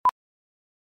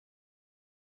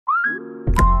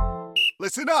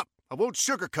Listen up. I won't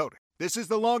sugarcoat it. This is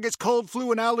the longest cold,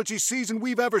 flu, and allergy season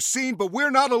we've ever seen, but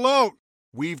we're not alone.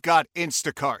 We've got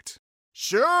Instacart.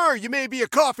 Sure, you may be a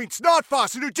coughing snot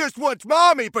faucet who just wants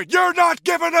mommy, but you're not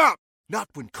giving up. Not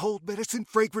when cold medicine,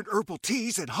 fragrant herbal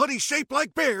teas, and honey shaped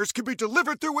like bears can be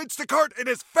delivered through Instacart in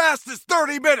as fast as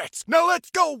 30 minutes. Now let's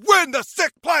go win the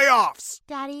sick playoffs.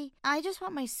 Daddy, I just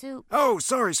want my soup. Oh,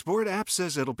 sorry, Sport. App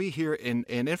says it'll be here in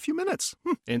a few minutes.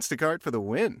 Instacart for the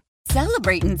win.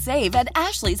 Celebrate and save at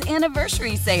Ashley's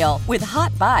Anniversary Sale. With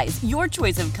Hot Buys, your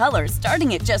choice of colors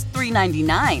starting at just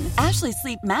 $3.99. Ashley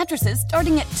Sleep mattresses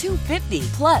starting at $2.50.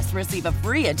 Plus, receive a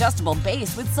free adjustable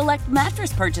base with select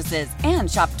mattress purchases. And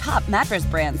shop top mattress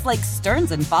brands like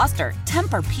Stearns & Foster,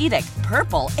 Tempur-Pedic,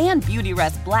 Purple, and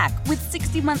Beautyrest Black with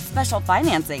 60-month special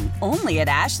financing. Only at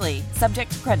Ashley.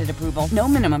 Subject to credit approval. No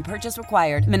minimum purchase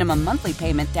required. Minimum monthly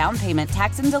payment, down payment,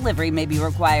 tax, and delivery may be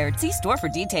required. See store for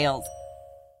details.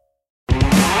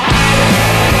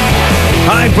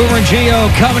 Hi, Boomer and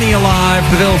Gio coming to you live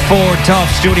from the Bill Ford Tough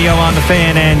Studio on the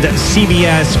Fan and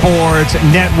CBS Sports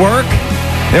Network.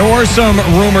 There were some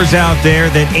rumors out there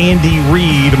that Andy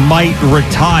Reid might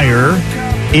retire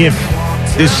if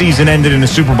this season ended in a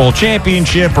Super Bowl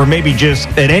championship, or maybe just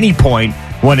at any point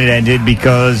when it ended,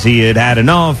 because he had had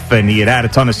enough and he had had a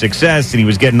ton of success and he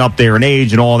was getting up there in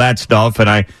age and all that stuff. And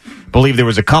I believe there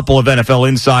was a couple of NFL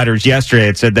insiders yesterday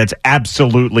that said that's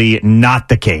absolutely not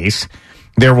the case.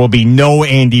 There will be no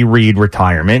Andy Reid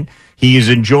retirement. He is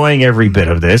enjoying every bit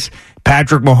of this.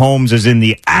 Patrick Mahomes is in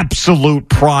the absolute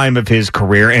prime of his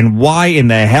career. And why in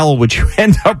the hell would you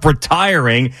end up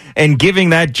retiring and giving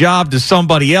that job to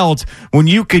somebody else when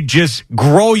you could just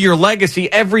grow your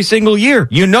legacy every single year?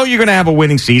 You know you're going to have a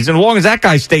winning season. As long as that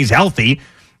guy stays healthy,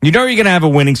 you know you're going to have a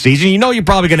winning season. You know you're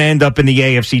probably going to end up in the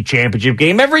AFC Championship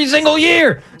game every single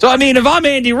year. So, I mean, if I'm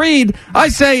Andy Reid, I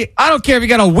say, I don't care if you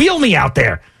got to wheel me out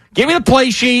there. Give me the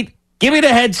play sheet, give me the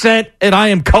headset, and I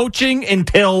am coaching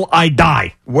until I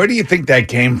die. Where do you think that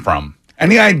came from?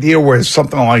 Any idea where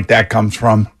something like that comes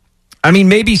from? I mean,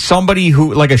 maybe somebody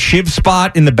who, like a shiv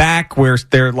spot in the back where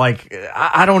they're like,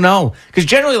 I don't know. Because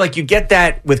generally, like, you get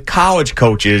that with college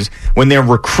coaches when they're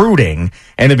recruiting,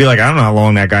 and they'd be like, I don't know how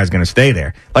long that guy's going to stay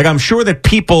there. Like, I'm sure that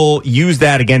people use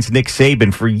that against Nick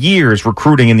Saban for years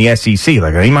recruiting in the SEC.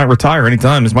 Like, he might retire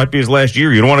anytime. This might be his last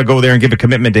year. You don't want to go there and give a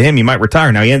commitment to him. He might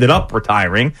retire. Now, he ended up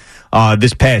retiring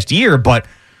this past year, but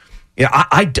yeah,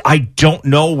 I don't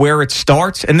know where it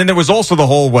starts. And then there was also the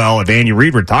whole, well, if Andy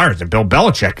Reid retires, then Bill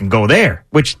Belichick can go there,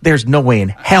 which there's no way in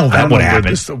hell that would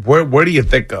happen. Where do you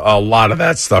think a lot of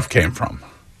that stuff came from?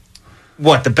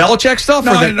 What, the Belichick stuff?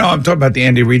 No, I'm talking about the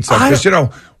Andy Reid stuff.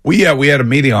 Because, we had a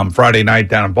meeting on Friday night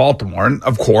down in Baltimore, and,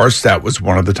 of course, that was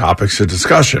one of the topics of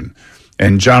discussion.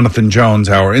 And Jonathan Jones,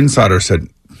 our insider, said,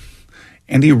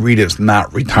 Andy Reid is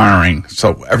not retiring.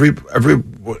 So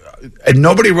and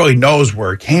nobody really knows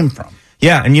where it came from.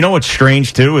 Yeah, and you know what's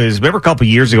strange, too, is remember a couple of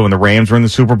years ago when the Rams were in the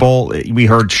Super Bowl, we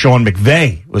heard Sean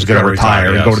McVay was going to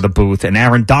retire and go to the booth, and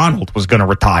Aaron Donald was going to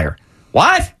retire.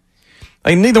 What? I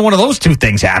mean, neither one of those two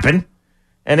things happened.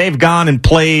 And they've gone and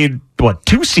played,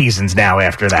 2 seasons now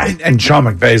after that. And Sean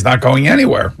McVay's not going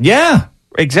anywhere. Yeah,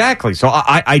 exactly. So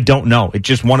I don't know. It's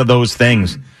just one of those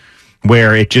things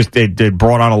where it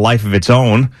brought on a life of its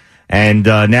own. And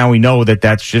now we know that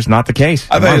that's just not the case.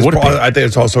 I think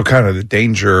it's also kind of the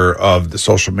danger of the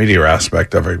social media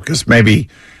aspect of it, because maybe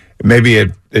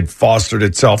it fostered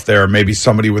itself there. Maybe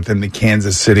somebody within the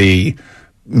Kansas City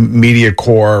media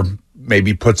corps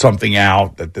maybe put something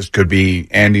out that this could be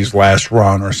Andy's last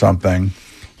run or something.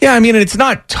 Yeah, I mean, it's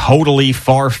not totally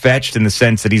far-fetched in the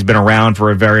sense that he's been around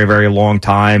for a very, very long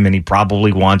time, and he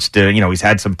probably wants to, he's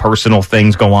had some personal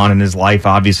things go on in his life,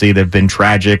 obviously, that have been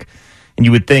tragic. And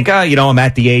you would think, I'm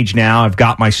at the age now, I've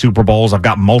got my Super Bowls, I've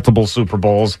got multiple Super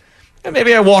Bowls, and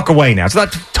maybe I walk away now. It's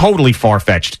not totally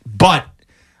far-fetched, but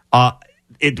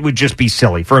it would just be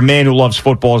silly. For a man who loves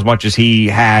football as much as he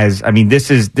has, I mean, this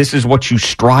is what you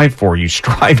strive for. You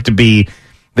strive to be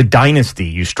the dynasty.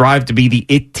 You strive to be the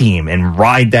it team and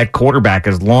ride that quarterback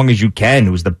as long as you can,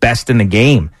 who's the best in the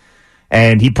game.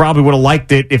 And he probably would have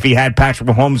liked it if he had Patrick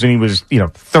Mahomes when he was,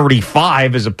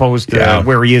 35 as opposed to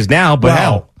where he is now. But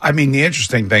hell. I mean, the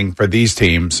interesting thing for these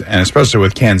teams, and especially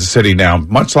with Kansas City now,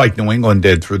 much like New England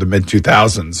did through the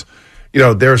mid-2000s,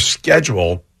 their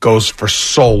schedule goes for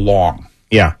so long.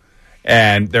 Yeah.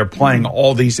 And they're playing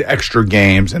all these extra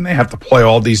games, and they have to play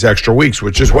all these extra weeks,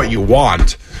 which is what you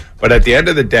want. But at the end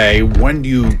of the day, when do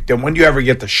you ever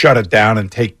get to shut it down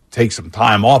and take some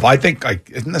time off? I think,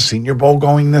 isn't the Senior Bowl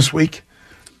going this week?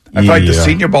 I feel like the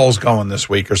Senior Bowl's going this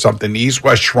week or something. The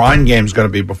East-West Shrine Game's going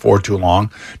to be before too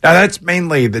long. Now, that's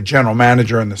mainly the general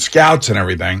manager and the scouts and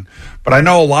everything, but I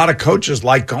know a lot of coaches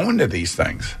like going to these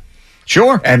things.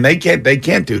 Sure. And they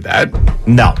can't do that.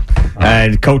 No.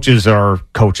 And coaches are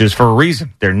coaches for a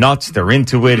reason. They're nuts. They're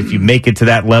into it. If you make it to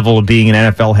that level of being an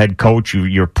NFL head coach,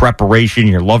 your preparation,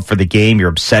 your love for the game, your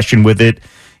obsession with it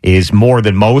is more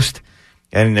than most.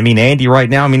 And, I mean, Andy right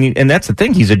now, and that's the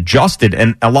thing. He's adjusted,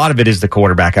 and a lot of it is the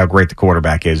quarterback, how great the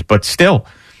quarterback is. But still,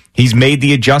 he's made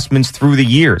the adjustments through the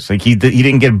years. Like, he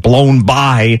didn't get blown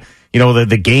by,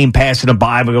 the game passing him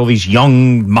by with all these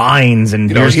young minds, and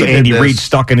here's Andy Reid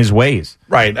stuck in his ways.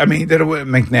 Right. I mean, he did it with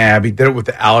McNabb. He did it with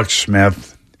Alex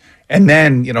Smith. And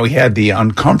then, he had the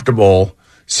uncomfortable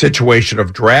situation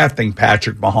of drafting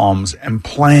Patrick Mahomes and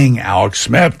playing Alex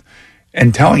Smith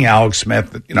and telling Alex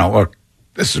Smith that, look,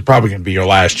 this is probably going to be your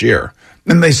last year.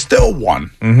 And they still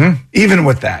won, even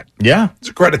with that. Yeah. It's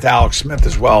a credit to Alex Smith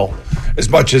as well, as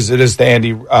much as it is to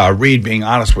Andy Reid being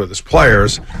honest with his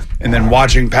players. And then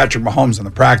watching Patrick Mahomes on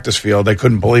the practice field, they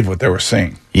couldn't believe what they were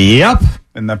seeing. Yep.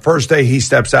 And the first day he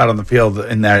steps out on the field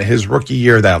in his rookie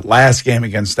year, that last game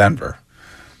against Denver,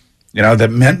 that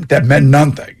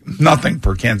meant nothing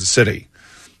for Kansas City.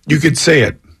 You could see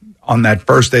it on that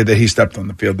first day that he stepped on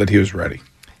the field that he was ready.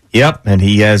 Yep, and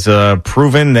he has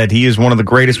proven that he is one of the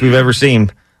greatest we've ever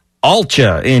seen.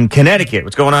 Alcha in Connecticut.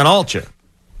 What's going on, Alcha?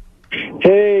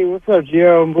 Hey, what's up,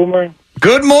 Gio and Boomer?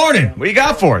 Good morning. What do you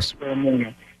got for us? Good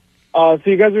morning. So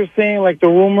you guys were saying, the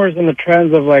rumors and the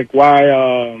trends of, why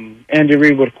Andy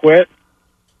Reid would quit?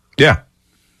 Yeah.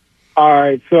 All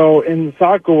right, so in the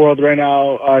soccer world right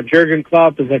now, Jurgen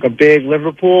Klopp is, a big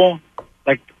Liverpool,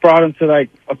 brought him to,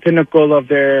 a pinnacle of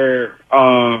their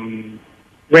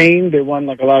reign. They won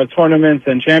a lot of tournaments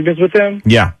and champions with him.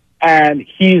 Yeah. And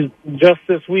he's just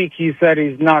this week he said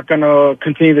he's not going to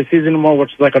continue the season anymore,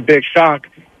 which is a big shock.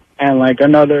 And it's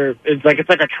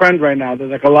a trend right now.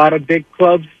 There's a lot of big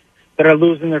clubs that are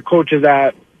losing their coaches.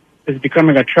 That is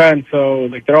becoming a trend. So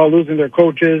they're all losing their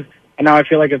coaches, and now I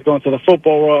feel like it's going to the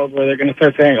football world where they're going to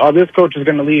start saying, "Oh, this coach is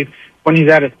going to leave when he's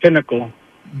at his pinnacle,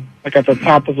 at the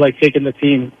top of taking the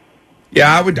team."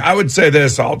 Yeah, I would say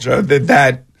this, Alja,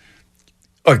 that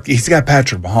look, he's got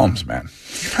Patrick Mahomes, man.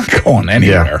 He's not going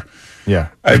anywhere. Yeah.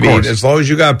 I mean, as long as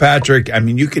you got Patrick,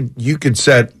 you could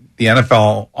set the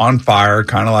NFL on fire,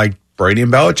 kind of like Brady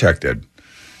and Belichick did.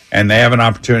 And they have an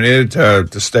opportunity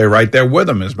to stay right there with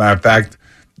him. As a matter of fact,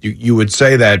 you would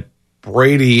say that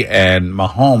Brady and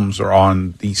Mahomes are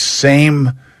on the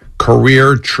same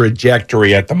career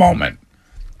trajectory at the moment.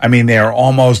 They are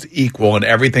almost equal in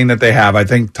everything that they have. I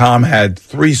think Tom had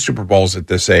 3 Super Bowls at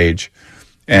this age,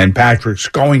 and Patrick's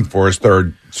going for his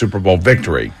 3rd Super Bowl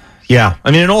victory. Yeah.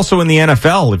 And also in the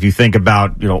NFL, if you think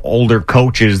about, older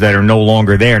coaches that are no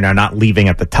longer there, now not leaving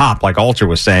at the top, like Alter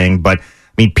was saying, but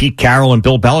Pete Carroll and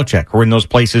Bill Belichick were in those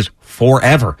places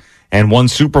forever and won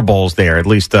Super Bowls there. At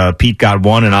least Pete got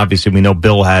 1, and obviously we know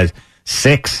Bill has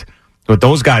 6. But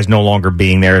those guys no longer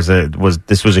being there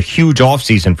this was a huge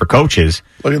offseason for coaches.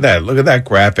 Look at that. Look at that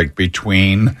graphic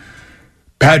between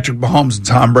Patrick Mahomes and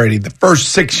Tom Brady, the first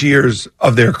 6 years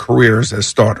of their careers as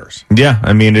starters. Yeah,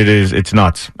 it's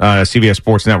nuts. CBS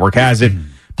Sports Network has it.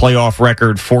 Playoff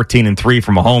record 14-3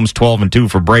 for Mahomes, 12-2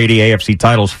 for Brady. AFC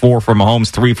titles 4 for Mahomes,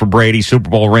 3 for Brady. Super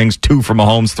Bowl rings 2 for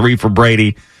Mahomes, 3 for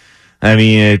Brady.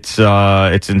 It's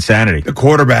insanity. The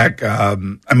quarterback,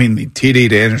 the TD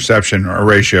to interception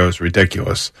ratio is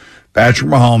ridiculous. Patrick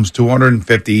Mahomes,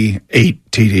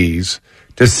 258 TDs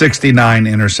to 69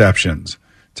 interceptions.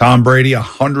 Tom Brady,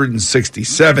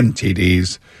 167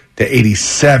 TDs to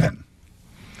 87.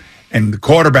 And the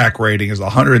quarterback rating is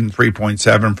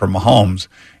 103.7 for Mahomes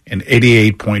and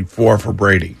 88.4 for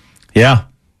Brady. Yeah.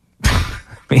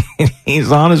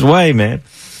 He's on his way, man.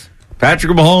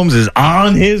 Patrick Mahomes is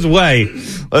on his way.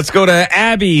 Let's go to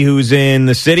Abby, who's in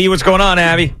the city. What's going on,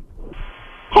 Abby?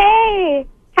 Hey,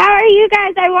 how are you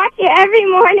guys? I watch you every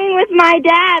morning with my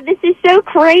dad. This is so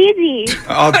crazy.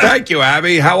 Oh, thank you,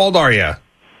 Abby. How old are you?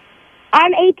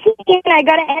 I'm 18 and I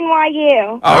go to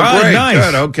NYU. Oh, great. Nice.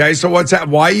 Good. Okay. So what's that?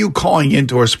 Why are you calling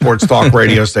into a sports talk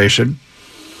radio station?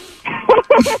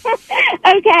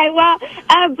 Okay, well,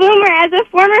 Boomer, as a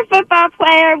former football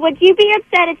player, would you be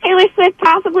upset at Taylor Swift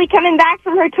possibly coming back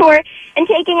from her tour and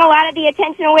taking a lot of the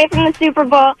attention away from the Super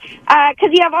Bowl? Because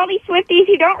you have all these Swifties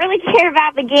who don't really care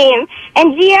about the game.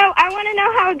 And, Gio, I want to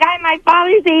know how a guy my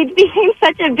father's age became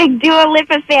such a big Dua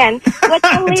Lipa fan. What's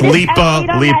the latest update on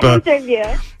that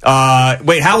interview?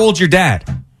 Wait, how old's your dad?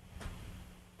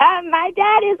 My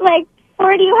dad is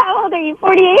 40. How old are you,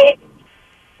 48?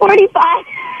 45?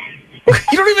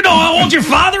 You don't even know how old your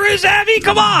father is, Abby?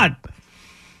 Come on.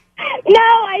 No,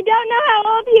 I don't know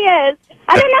how old he is.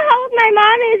 I don't know how old my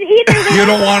mom is either. You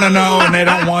don't want to know, and they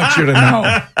don't want you to know.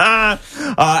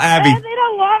 Abby. They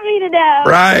don't want me to know.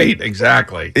 Right,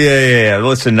 exactly. Yeah.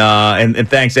 Listen, and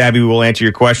thanks, Abby. We will answer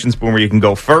your questions. Boomer, you can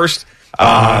go first.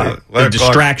 The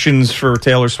distractions for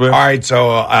Taylor Swift. All right,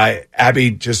 so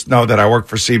Abby, just know that I work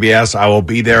for CBS. I will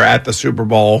be there at the Super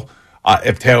Bowl.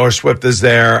 If Taylor Swift is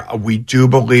there, we do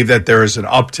believe that there is an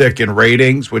uptick in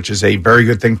ratings, which is a very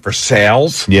good thing for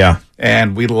sales. Yeah.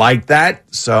 And we like that.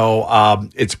 So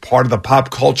it's part of the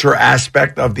pop culture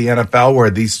aspect of the NFL where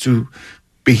these two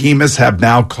behemoths have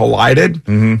now collided.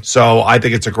 Mm-hmm. So I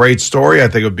think it's a great story. I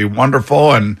think it would be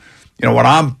wonderful. And, you know, what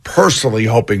I'm personally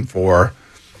hoping for,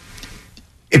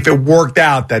 if it worked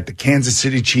out that the Kansas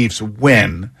City Chiefs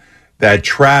win, that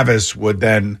Travis would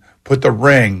then put the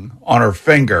ring on her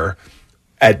finger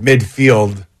at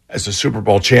midfield as a Super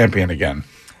Bowl champion again.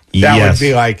 That would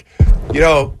be like, you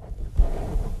know,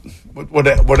 what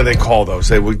do they call those?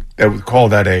 They would call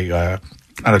that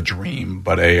not a dream,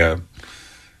 but a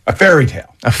fairy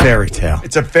tale. A fairy tale.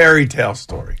 It's a fairy tale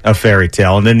story. A fairy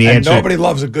tale. And then the answer. Nobody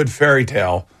loves a good fairy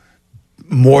tale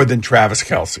more than Travis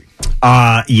Kelce.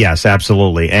 Yes,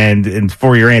 absolutely. And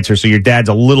for your answer, so your dad's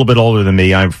a little bit older than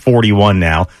me. I'm 41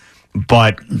 now,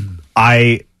 but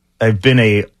I've been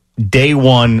a day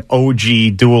one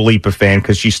OG Dua Lipa fan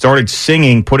because she started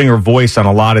singing, putting her voice on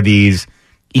a lot of these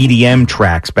EDM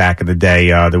tracks back in the day.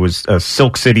 There was a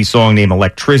Silk City song named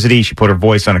Electricity. She put her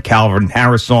voice on a Calvin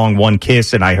Harris song, One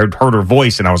Kiss, and I heard her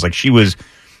voice, and I was like, she was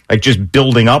like just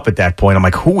building up at that point. I'm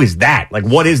like, who is that? Like,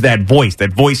 what is that voice?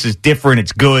 That voice is different.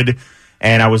 It's good.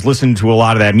 And I was listening to a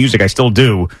lot of that music. I still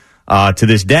do to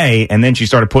this day. And then she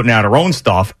started putting out her own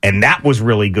stuff, and that was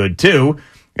really good too.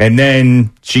 And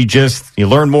then you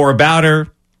learn more about her.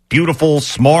 Beautiful,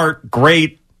 smart,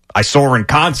 great. I saw her in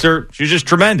concert. She's just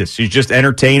tremendous. She's just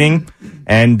entertaining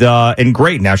and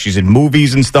great. Now she's in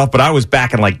movies and stuff. But I was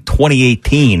back in like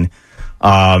 2018.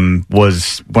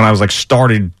 Was when I was like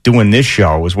started doing this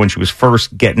show. Was when she was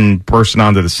first bursting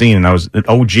onto the scene, and I was an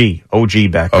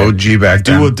OG back then. OG back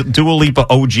then. Dua Lipa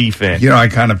OG fan. You know, I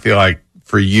kind of feel like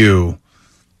for you,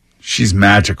 she's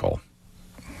magical.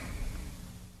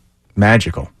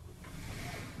 Magical.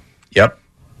 Yep.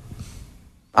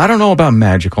 I don't know about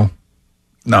magical.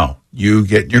 No, you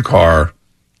get in your car,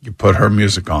 you put her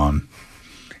music on,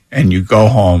 and you go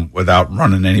home without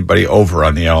running anybody over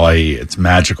on the LIE. It's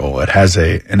magical. It has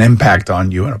an impact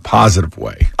on you in a positive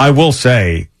way. I will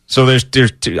say, so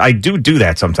I do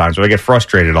that sometimes. When I get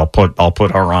frustrated, I'll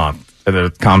put her on.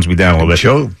 It calms me down a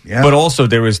little bit. Yeah. But also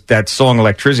there was that song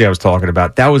Electricity I was talking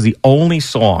about. That was the only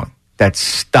song that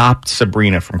stopped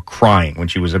Sabrina from crying when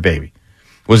she was a baby.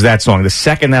 Was that song. The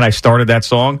second that I started that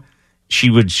song, she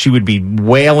would be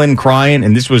wailing, crying,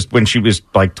 and this was when she was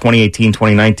like 2018,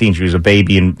 2019. She was a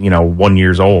baby and 1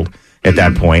 year old at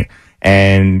that point,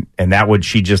 and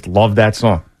she just loved that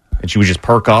song, and she would just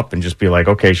perk up and just be like,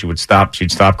 okay, she'd stop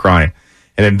crying,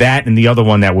 and then that and the other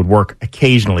one that would work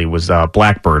occasionally was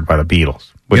Blackbird by the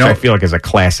Beatles, which I feel like is a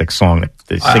classic song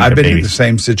that I've been in the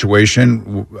same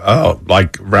situation,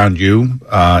 like around you,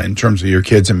 in terms of your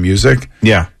kids and music.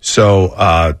 Yeah.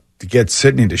 So to get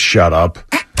Sydney to shut up,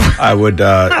 I would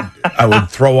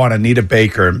throw on Anita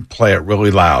Baker and play it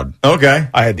really loud. Okay.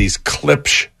 I had these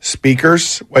Klipsch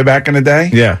speakers way back in the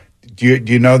day. Yeah. Do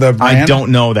you know the brand? I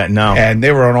don't know that, no. And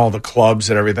they were on all the clubs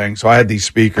and everything. So I had these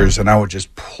speakers, and I would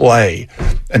just play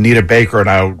Anita Baker, and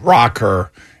I would rock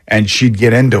her, and she'd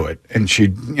get into it, and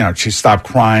she'd stop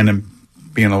crying and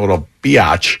being a little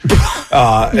biatch.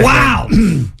 Wow.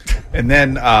 And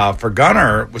then for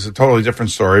Gunnar, it was a totally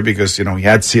different story because, he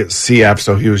had CF,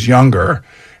 so he was younger.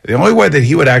 The only way that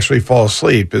he would actually fall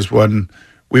asleep is when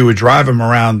we would drive him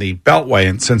around the Beltway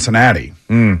in Cincinnati,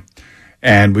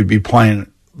 and we'd be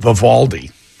playing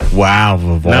Vivaldi. Wow,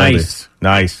 Vivaldi.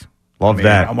 Nice. Love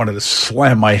that. I wanted to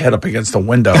slam my head up against the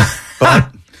window,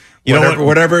 but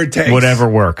whatever it takes. Whatever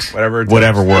works.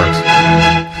 Whatever works.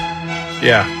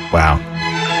 Yeah. Wow.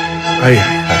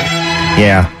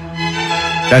 Yeah.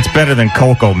 That's better than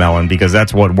Cocoa Melon because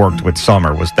that's what worked with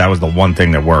Summer. That was the one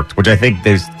thing that worked, which I think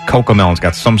Cocoa Melon's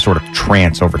got some sort of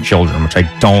trance over children, which I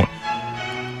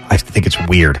think it's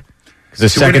weird.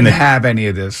 Because we didn't have any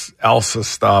of this Elsa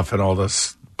stuff and all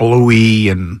this Bluey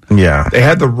and they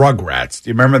had the Rugrats. Do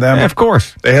you remember them? Yeah, of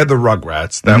course. They had the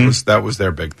Rugrats. That was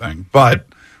their big thing. But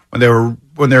when they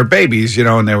were babies,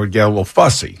 and they would get a little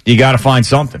fussy. You got to find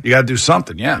something. You got to do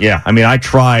something. Yeah. Yeah. I mean, I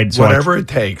tried whatever it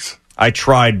takes. I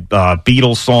tried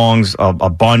Beatles songs a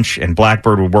bunch, and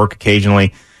Blackbird would work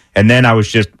occasionally. And then I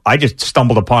just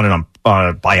stumbled upon it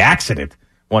by accident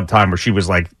one time where she was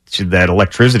like that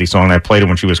Electricity song, and I played it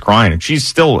when she was crying. And she's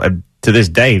still to this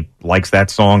day likes that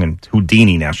song and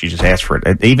Houdini now. She just asked for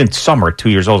it. Even Summer at 2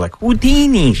 years old, like,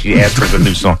 Houdini. She asked for the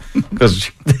new song because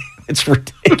it's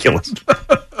ridiculous.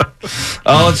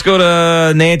 Let's go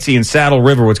to Nancy in Saddle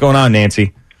River. What's going on,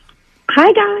 Nancy?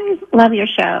 Hi, guys. Love your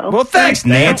show. Well, thanks,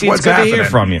 Nancy. It's good to hear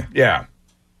from you. Yeah.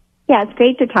 Yeah, it's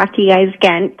great to talk to you guys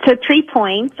again. So 3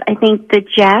 points. I think the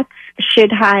Jets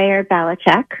should hire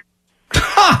Belichick.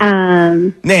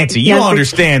 Nancy, you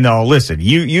understand, though. Listen,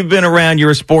 you've been around.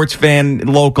 You're a sports fan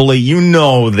locally. You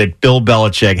know that Bill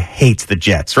Belichick hates the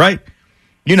Jets, right?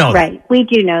 You know right. that. We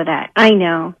do know that. I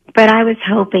know. But I was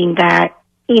hoping that,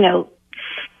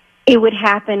 it would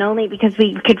happen only because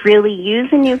we could really use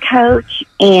a new coach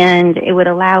and it would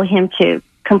allow him to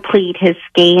complete his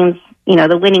games,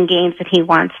 the winning games that he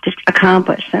wants to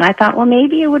accomplish. And I thought, well,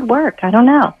 maybe it would work. I don't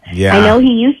know. Yeah. I know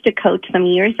he used to coach some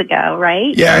years ago,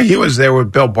 right? Yeah, he was there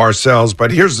with Bill Parcells.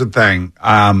 But here's the thing.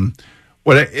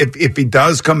 If he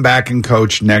does come back and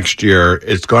coach next year,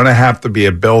 it's going to have to be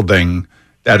a building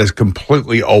that is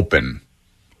completely open.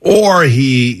 Or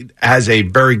he has a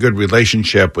very good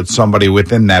relationship with somebody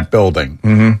within that building.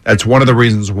 Mm-hmm. That's one of the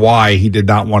reasons why he did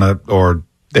not want to, or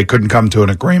they couldn't come to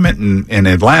an agreement in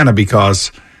Atlanta,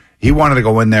 because he wanted to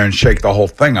go in there and shake the whole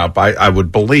thing up, I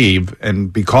would believe.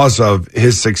 And because of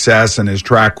his success and his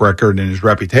track record and his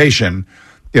reputation,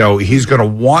 he's going to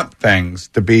want things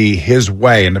to be his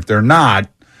way. And if they're not,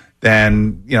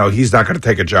 then, he's not going to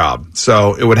take a job.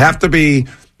 So it would have to be.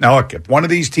 Now, look, if one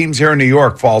of these teams here in New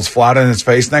York falls flat on its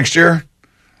face next year,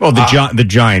 well, the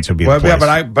Giants would be the place.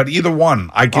 Yeah, but either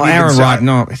one, I can. Aaron Rodgers,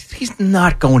 no, he's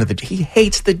not going to He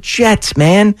hates the Jets,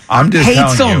 man. I'm just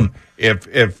hates telling them. You,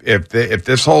 if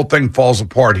this whole thing falls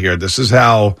apart here, this is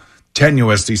how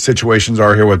tenuous these situations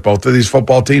are here with both of these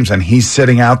football teams, and he's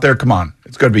sitting out there. Come on,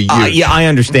 it's going to be huge. Yeah, I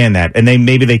understand that, and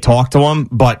maybe they talk to him,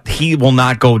 but he will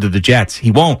not go to the Jets. He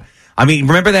won't. I mean,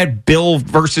 remember that Bill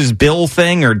versus Bill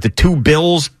thing, or the two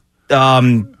Bills,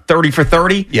 30 for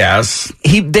 30? Yes.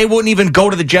 They wouldn't even go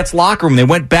to the Jets locker room. They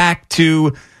went back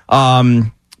to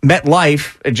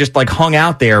MetLife and just hung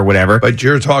out there or whatever. But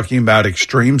you're talking about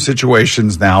extreme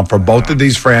situations now for both of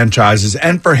these franchises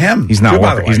and for him. He's not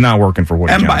working. He's not working for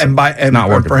Woody Johnson.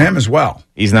 And for him as well.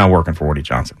 He's not working for Woody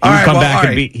Johnson. He would come back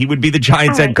and he would be the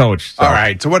Giants head coach. So. All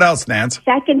right. So what else, Nance?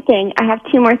 Second thing, I have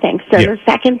 2 more things. So the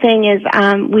second thing is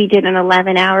we did an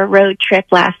 11-hour road trip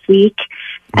last week.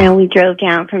 And we drove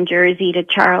down from Jersey to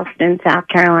Charleston, South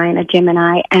Carolina, Jim and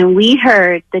I, and we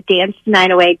heard the Dance the Night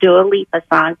Away Dua Lipa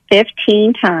song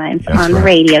 15 times on the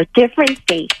radio, different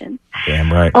stations.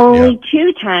 Damn right. Only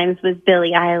 2 times was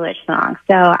Billie Eilish song.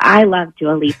 So I love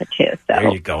Dua Lipa too. So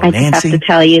there you go, I Nancy. just have to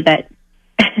tell you that.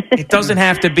 It doesn't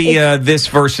have to be this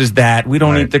versus that. We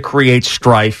don't need to create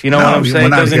strife. You know what I'm saying? It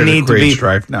doesn't need to be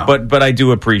strife. No, but I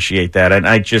do appreciate that, and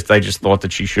I just thought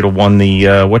that she should have won the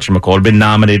whatchamacallit, been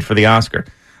nominated for the Oscar.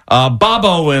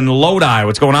 Bobo in Lodi.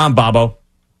 What's going on, Bobo?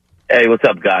 Hey, what's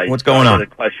up, guys? What's going on? I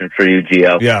got a question for you,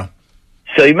 Gio. Yeah.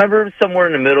 So you remember somewhere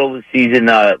in the middle of the season,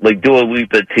 Dua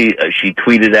Lipa, she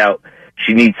tweeted out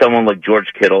she needs someone like George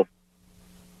Kittle.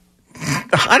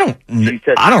 I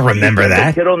don't remember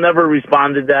that. Kittle never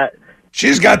responded that.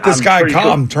 She's got this guy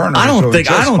Colin Turner. I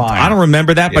don't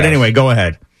remember that. But anyway, go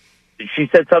ahead. She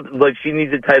said something like she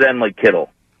needs a tight end like Kittle.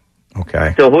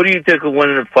 Okay. So who do you think will win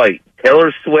in a fight?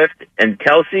 Taylor Swift and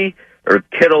Kelsey, or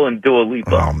Kittle and Dua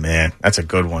Lipa? Oh man, that's a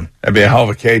good one. That'd be a hell of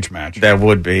a cage match. That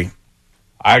would be.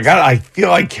 I feel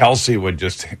like Kelsey would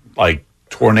just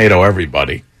tornado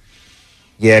everybody.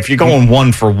 Yeah, if you're going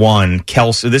 1-for-1,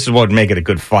 Kelsey, this is what would make it a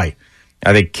good fight.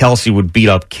 I think Kelsey would beat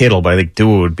up Kittle, but I think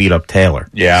Dua would beat up Taylor.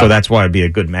 Yeah. So that's why it'd be a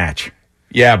good match.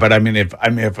 Yeah, but if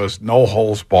it was no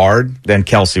holes barred, then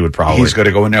Kelsey would probably. He's going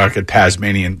to go in there like a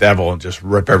Tasmanian devil and just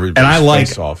rip everybody's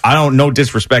face off. I don't no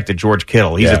disrespect to George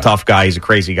Kittle. He's a tough guy. He's a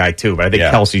crazy guy too. But I think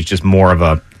Kelsey's just more of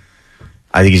a.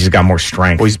 I think he's just got more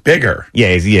strength. Well, he's bigger.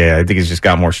 Yeah, I think he's just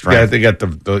got more strength. Yeah, they got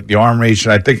the arm reach,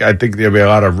 and I think there'll be a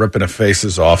lot of ripping of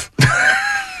faces off.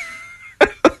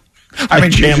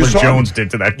 Chandler Jones did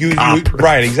to that cop.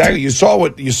 Right, exactly. You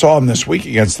saw him this week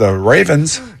against the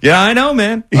Ravens. Yeah, I know,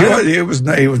 man. He was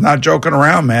not joking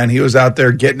around, man. He was out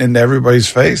there getting into everybody's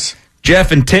face.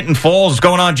 Jeff in Tinton Falls, what's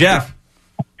going on, Jeff?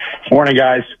 Morning,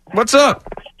 guys. What's up?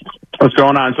 What's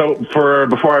going on? So,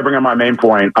 before I bring up my main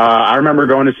point, I remember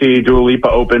going to see Dua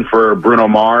Lipa open for Bruno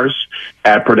Mars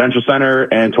at Prudential Center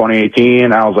in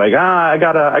 2018. I was like, I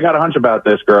got a hunch about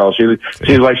this girl. She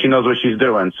seems like she knows what she's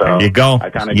doing. So there you go.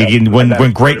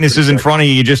 When greatness is in front of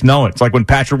you, you just know it. It's like when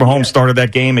Patrick Mahomes started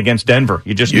that game against Denver.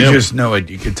 You just knew it.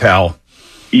 You could tell.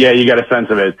 you get a sense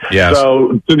of it. Yes.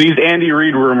 So these Andy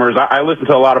Reid rumors, I listen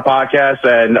to a lot of podcasts,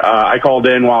 and I called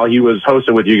in while he was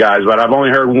hosting with you guys, but I've only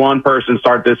heard one person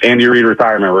start this Andy Reid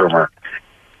retirement rumor.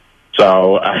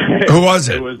 So who was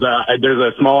it? It was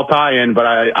there's a small tie-in, but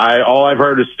all I've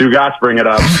heard is Stugotz bring it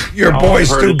up. Your boy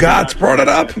Stugotz brought it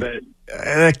up.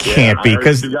 That can't be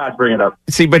because bring it up.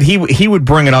 See, but he would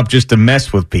bring it up just to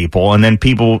mess with people, and then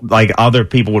other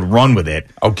people would run with it.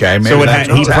 Okay, maybe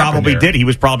so he probably did. He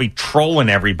was probably trolling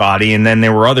everybody, and then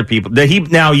there were other people. If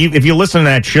you listen to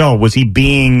that show, was he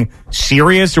being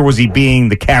serious or was he being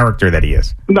the character that he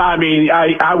is? No, I mean,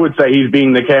 I would say he's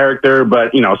being the character,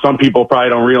 but some people probably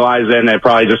don't realize it, and it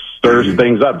probably just stirs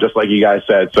things up, just like you guys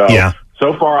said. So yeah.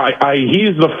 So far,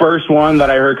 he's the first one that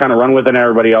I heard kind of run with it, and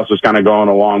everybody else was kind of going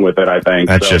along with it, I think.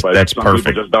 That's perfect.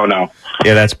 People just don't know.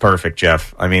 Yeah, that's perfect,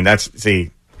 Jeff. I mean,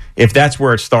 if that's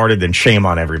where it started, then shame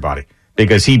on everybody.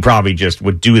 Because he probably just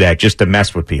would do that just to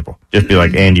mess with people. Just be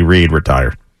like, Andy Reid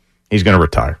retired. He's going to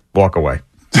retire. Walk away.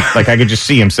 Like, I could just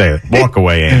see him say it. Walk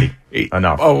away, Andy.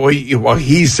 Enough. Oh, well,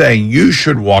 he's saying you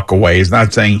should walk away. He's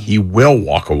not saying he will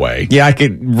walk away. Yeah,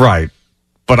 right.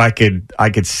 But I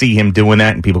could see him doing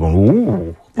that and people going,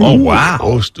 ooh. Oh, wow.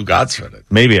 Oh, Stugotz said it.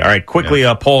 Maybe. All right, quickly,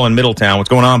 Paul in Middletown. What's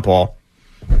going on, Paul?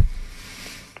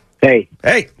 Hey.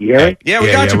 You hear me? Yeah,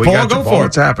 we got you, Paul. Go for it.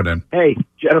 What's happening? Hey,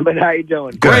 gentlemen, how you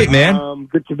doing? Great, man.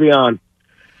 Good to be on.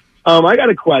 I got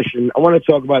a question. I want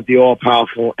to talk about the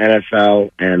all-powerful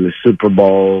NFL and the Super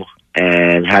Bowl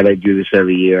and how they do this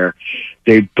every year.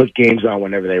 They put games on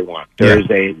whenever they want.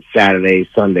 Thursdays, Saturdays,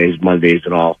 Sundays, Mondays,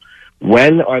 and all.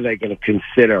 When are they going to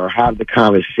consider or have the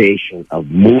conversation of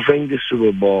moving the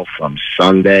Super Bowl from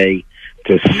Sunday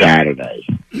to Saturday?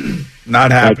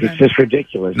 Not happening. It's just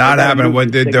ridiculous. Not happening.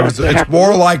 It's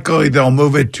more likely they'll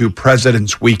move it to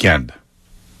President's Weekend.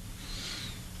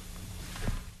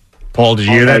 Paul, did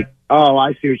you hear that? Oh,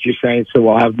 I see what you're saying. So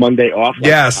we'll have Monday off.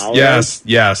 Yes.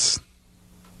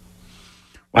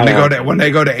 When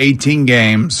they go to 18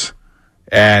 games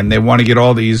and they want to get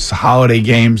all these holiday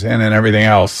games in and everything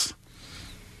else,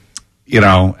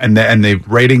 and the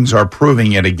ratings are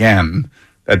proving it again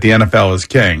that the NFL is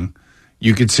king.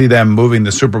 You could see them moving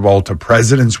the Super Bowl to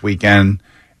President's Weekend.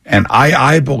 And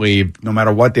I believe, no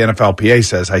matter what the NFLPA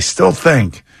says, I still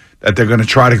think that they're going to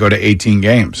try to go to 18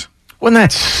 games. Wouldn't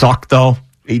that suck, though?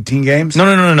 18 games?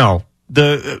 No.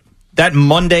 That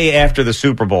Monday after the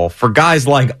Super Bowl, for guys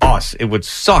like us, it would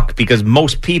suck because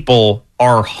most people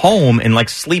are home and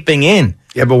sleeping in.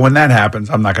 Yeah, but when that happens,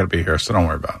 I'm not going to be here, so don't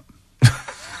worry about it.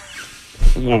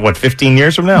 What, 15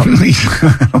 years from now?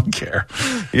 I don't care.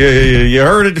 You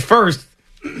heard it first.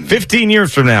 15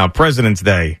 years from now, President's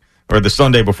Day, or the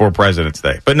Sunday before President's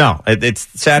Day. But no, it's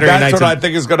Saturday night. That's what I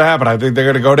think is going to happen. I think they're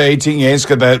going to go to 18 games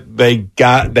because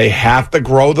they have to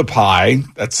grow the pie.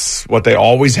 That's what they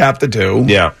always have to do.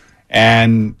 Yeah.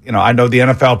 And, I know the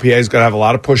NFLPA is going to have a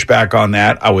lot of pushback on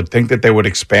that. I would think that they would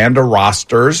expand the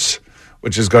rosters,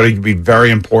 which is going to be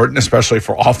very important, especially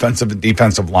for offensive and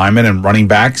defensive linemen and running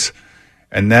backs.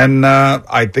 And then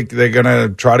I think they're going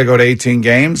to try to go to 18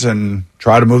 games and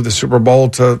try to move the Super Bowl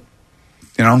to,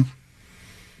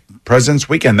 President's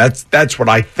Weekend. That's what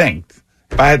I think.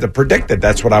 If I had to predict it,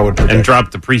 that's what I would predict. And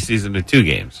drop the preseason to 2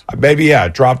 games. Maybe,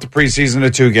 drop the preseason to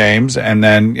 2 games. And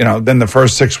then, then the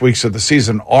first 6 weeks of the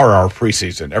season are our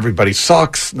preseason. Everybody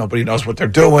sucks. Nobody knows what they're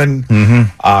doing.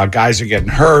 Mm-hmm. Guys are getting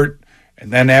hurt.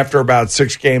 And then after about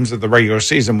 6 games of the regular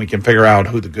season, we can figure out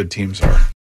who the good teams are.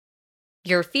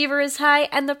 Your fever is high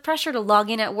and the pressure to log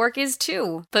in at work is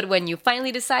too. But when you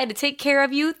finally decide to take care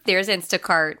of you, there's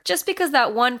Instacart. Just because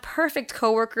that one perfect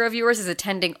coworker of yours is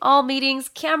attending all meetings,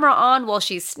 camera on while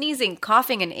she's sneezing,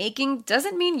 coughing, and aching,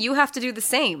 doesn't mean you have to do the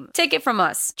same. Take it from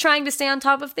us. Trying to stay on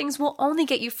top of things will only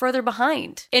get you further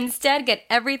behind. Instead, get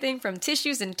everything from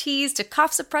tissues and teas to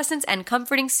cough suppressants and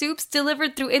comforting soups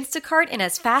delivered through Instacart in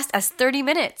as fast as 30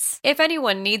 minutes. If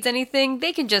anyone needs anything,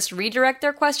 they can just redirect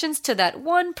their questions to that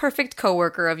one perfect coworker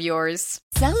of yours.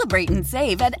 Celebrate and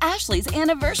save at Ashley's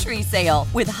Anniversary Sale.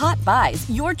 With Hot Buys,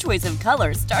 your choice of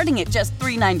colors starting at just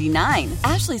 $3.99.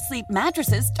 Ashley Sleep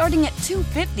mattresses starting at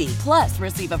 $2.50. Plus,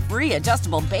 receive a free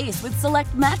adjustable base with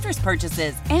select mattress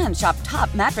purchases. And shop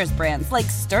top mattress brands like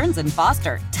Stearns &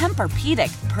 Foster,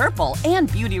 Tempur-Pedic, Purple, and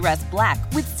Beautyrest Black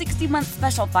with 60-month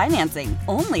special financing.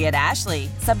 Only at Ashley.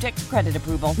 Subject to credit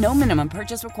approval. No minimum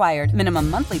purchase required. Minimum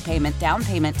monthly payment, down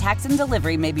payment, tax, and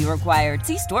delivery may be required.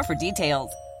 See store for details.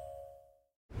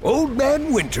 Old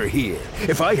Man Winter here.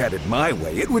 If I had it my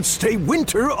way, it would stay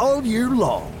winter all year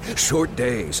long. Short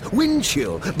days, wind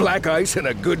chill, black ice, and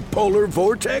a good polar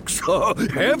vortex. Oh,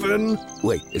 heaven.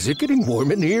 Wait, is it getting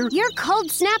warm in here? Your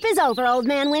cold snap is over, Old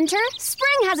Man Winter.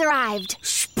 Spring has arrived.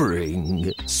 Spring.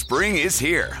 Spring. Spring is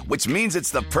here, which means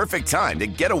it's the perfect time to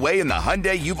get away in the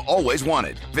Hyundai you've always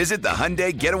wanted. Visit the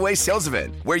Hyundai Getaway Sales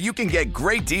Event, where you can get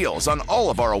great deals on all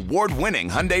of our award-winning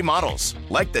Hyundai models,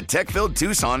 like the tech-filled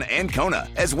Tucson and Kona,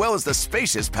 as well as the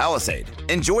spacious Palisade.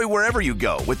 Enjoy wherever you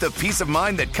go with the peace of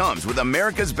mind that comes with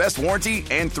America's best warranty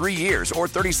and 3 years or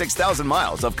 36,000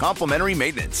 miles of complimentary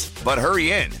maintenance. But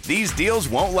hurry in, these deals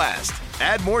won't last.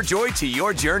 Add more joy to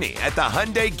your journey at the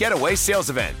Hyundai Getaway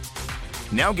Sales Event.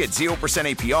 Now get 0%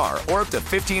 APR or up to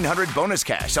 $1,500 bonus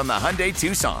cash on the Hyundai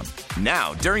Tucson.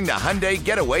 Now, during the Hyundai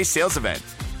Getaway Sales Event.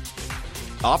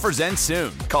 Offers end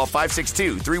soon. Call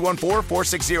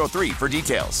 562-314-4603 for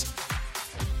details.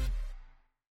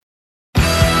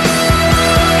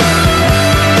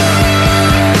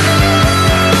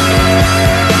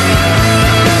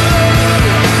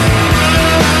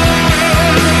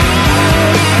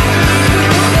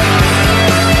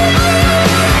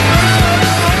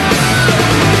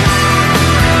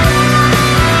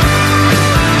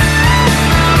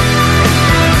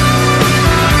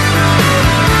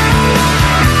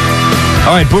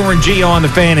 All right, Boomer and Gio on the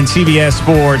Fan and CBS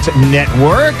Sports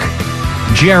Network.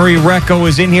 Jerry Recco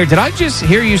is in here. Did I just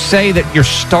hear you say that you're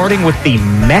starting with the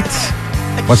Mets?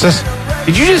 What's this?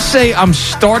 Did you just say I'm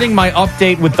starting my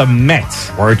update with the Mets?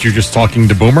 Weren't you just talking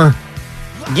to Boomer?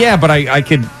 Yeah, but I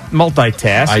could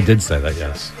multitask. I did say that,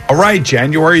 yes. All right,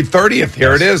 January 30th.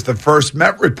 Here it is, the first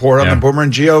Met report on the Boomer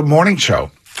and Gio morning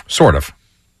show. Sort of.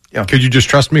 Yeah. Could you just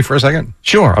trust me for a second?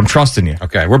 Sure, I'm trusting you.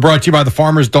 Okay, we're brought to you by The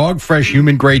Farmer's Dog, fresh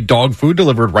human-grade dog food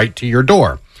delivered right to your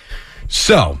door.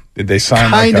 So, did they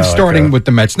sign kind of starting with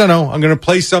the Mets? No, I'm going to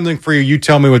play something for you. You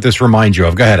tell me what this reminds you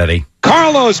of. Go ahead, Eddie.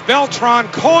 Carlos Beltran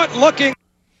caught looking.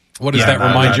 What does that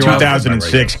remind you of?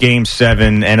 2006, Game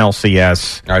 7,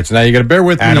 NLCS. All right, so now you got to bear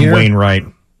with me Adam here. Wainwright.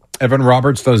 Evan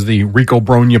Roberts does the Rico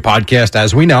Bronya podcast,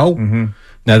 as we know. Mm-hmm.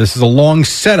 Now, this is a long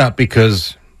setup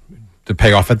because the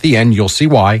payoff at the end, you'll see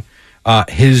why.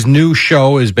 His new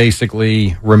show is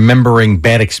basically remembering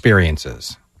bad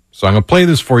experiences. So I'm going to play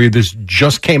this for you. This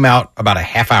just came out about a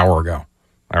half hour ago.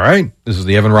 All right? This is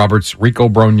the Evan Roberts Rico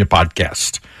Bronya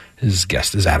podcast. His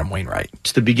guest is Adam Wainwright.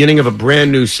 It's the beginning of a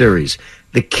brand new series,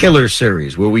 the Killer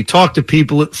Series, where we talk to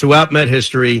people throughout Met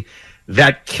history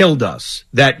that killed us,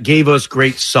 that gave us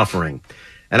great suffering.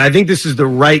 And I think this is the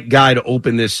right guy to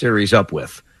open this series up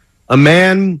with. A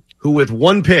man who with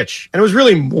one pitch, and it was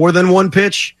really more than one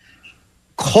pitch,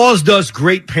 caused us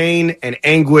great pain and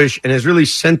anguish and has really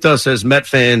sent us as Met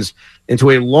fans into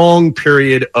a long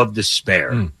period of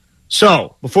despair.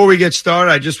 So, before we get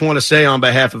started, I just want to say on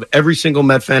behalf of every single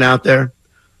Met fan out there,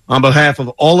 on behalf of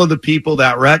all of the people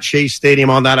that were at Chase Stadium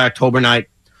on that October night,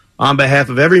 on behalf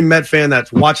of every Met fan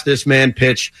that's watched this man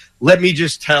pitch, let me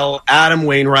just tell Adam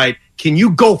Wainwright, can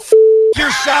you go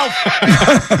yourself?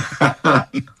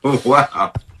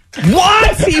 Wow.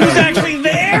 What? He was actually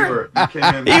there?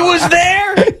 He was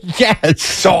there? Yes.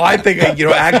 So I think,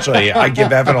 actually, I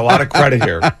give Evan a lot of credit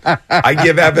here.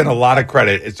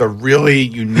 It's a really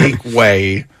unique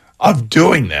way of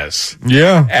doing this.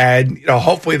 Yeah. And,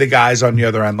 hopefully the guys on the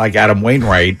other end, like Adam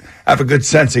Wainwright, have a good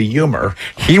sense of humor.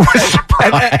 He was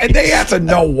surprised. And they have to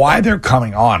know why they're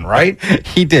coming on, right?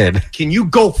 He did. Can you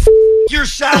go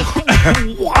yourself?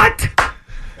 What?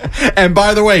 And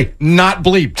by the way, not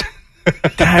bleeped.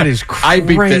 That is crazy. I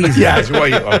beeped it. Yes,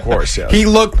 well, of course, yes. He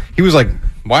was like,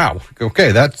 wow,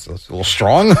 okay, that's a little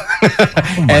strong.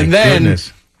 And then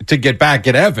to get back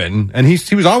at Evan, and he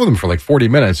was on with him for like 40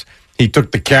 minutes. He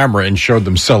took the camera and showed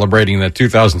them celebrating that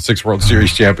 2006 World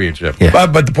Series championship. Yeah.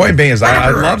 But the point being is, I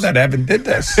love that Evan did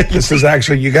this. This is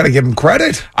actually, you got to give him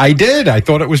credit. I did. I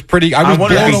thought it was pretty, I was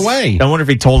blown away. I wonder if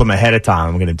he told him ahead of time,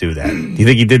 I'm going to do that. Do you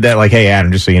think he did that like, hey,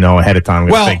 Adam, just so you know, ahead of time, I'm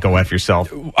going to say, go F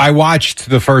yourself? I watched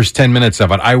the first 10 minutes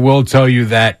of it. I will tell you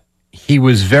that he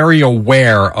was very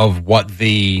aware of what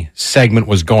the segment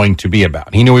was going to be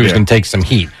about. He knew he was going to take some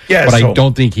heat. Yeah, but I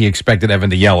don't think he expected Evan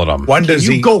to yell at him. When does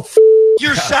you go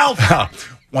yourself?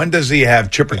 When does he have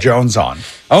Chipper Jones on?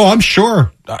 Oh, I'm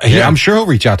sure. I'm sure he'll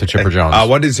reach out to Chipper Jones.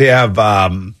 What does he have?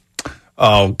 The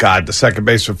second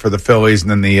baseman for the Phillies and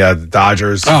then the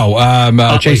Dodgers.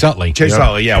 Chase Utley. Chase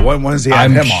Utley, yeah. When does he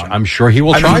have him on? I'm sure he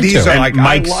will try these to. Are like,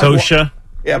 Mike Scioscia.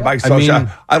 Yeah, Mike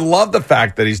Scioscia. I love the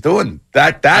fact that he's doing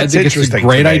that. That's interesting. It's a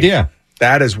great idea.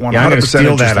 That is 100% I'm going to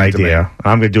steal that idea.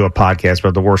 I'm going to do a podcast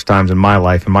about the worst times in my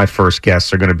life, and my first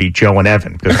guests are going to be Joe and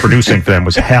Evan, because producing for them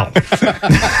was hell.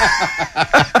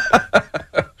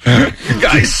 You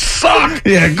guys suck.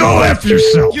 Yeah, go after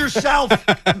yourself.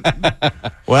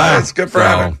 Wow, it's good for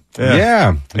Evan.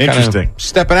 Yeah. Interesting.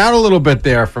 Stepping out a little bit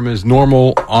there from his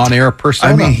normal on-air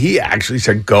persona. I mean, he actually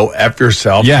said, go F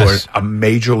yourself Yes. to a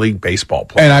Major League Baseball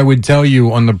player. And I would tell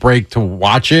you on the break to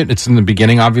watch it. It's in the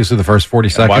beginning, obviously, the first 40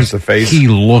 seconds. watch the face. He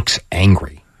looks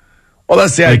angry. Well,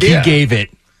 that's the Like idea. he gave it.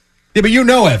 Yeah, but you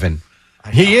know, Evan.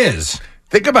 He is.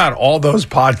 Think about all those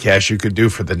podcasts you could do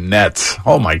for the Nets.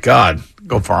 Oh, my God.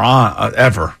 Go for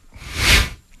ever.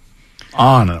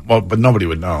 Well, but nobody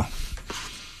would know.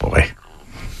 Boy.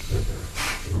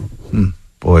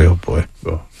 Boy, oh, boy.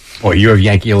 Oh. Boy, you have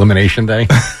Yankee Elimination Day?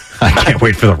 I can't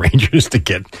wait for the Rangers to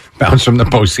get bounced from the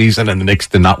postseason and the Knicks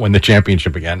to not win the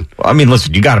championship again. Well, I mean,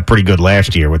 listen, you got it pretty good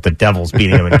last year with the Devils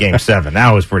beating them in Game 7.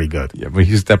 That was pretty good. Yeah, but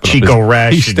he's stepping Chico up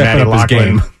Resch he's and stepping Matty up his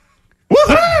Loughlin. game.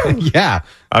 Woohoo! Yeah.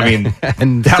 I mean,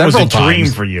 and that was a several dream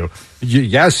times. for you.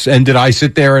 Yes, and did I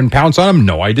sit there and pounce on him?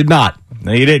 No, I did not.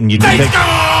 No, you didn't. You did.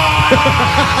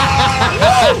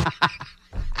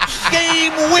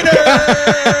 Game winner!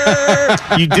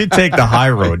 You did take the high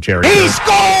road, Jerry. He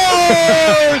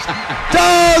scores!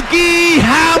 Dougie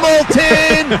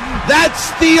Hamilton!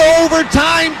 That's the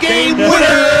overtime game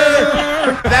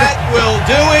winner! That will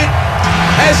do it.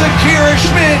 As Akira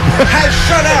Schmid has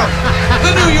shut out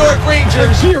the New York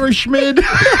Rangers. Akira Schmid.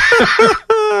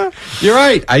 You're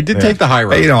right. I did take the high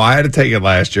road. Hey, I had to take it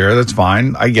last year. That's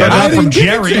fine. I get But it. I didn't give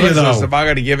it to you, Listen, though. if I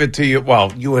got to give it to you,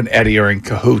 well, you and Eddie are in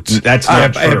cahoots. That's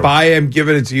not true. If I am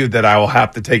giving it to you, that I will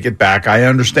have to take it back. I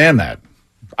understand that.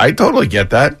 I totally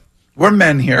get that. We're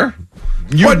men here.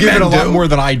 You give it a lot more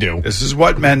than I do. This is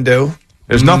what men do.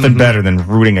 There's nothing better than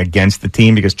rooting against the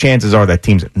team because chances are that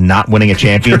team's not winning a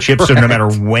championship. So no matter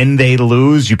when they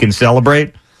lose, you can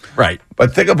celebrate. Right.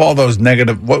 But think of all those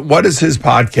negative. What is his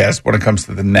podcast when it comes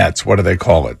to the Nets? What do they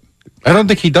call it? I don't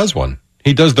think he does one.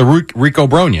 He does the Rico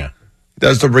Bronya.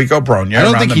 Does the Rico Bronya? I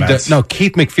don't around think the he Mets. does. No,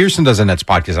 Keith McPherson does a Nets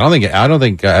podcast. I don't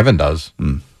think Evan does.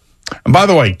 And by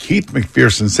the way, Keith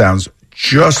McPherson sounds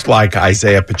just like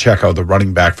Isaiah Pacheco, the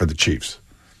running back for the Chiefs.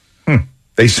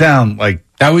 They sound like.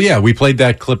 Oh, yeah. We played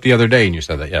that clip the other day, and you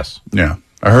said that, yes. Yeah.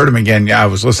 I heard him again. Yeah, I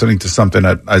was listening to something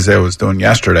that Isaiah was doing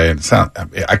yesterday, and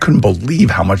I couldn't believe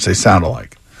how much they sounded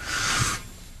like.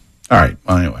 All right.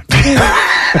 Well, anyway.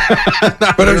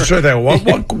 But I'm sure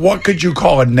that what could you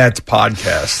call a Nets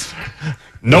podcast?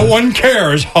 No one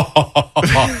cares.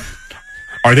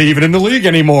 Are they even in the league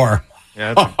anymore?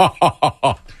 Yeah,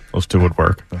 those two would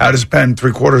work. How to spend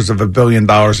 $750 million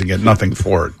and get nothing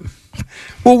for it?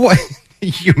 Well, what?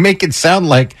 You make it sound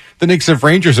like the Knicks and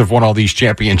Rangers have won all these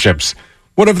championships.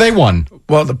 What have they won?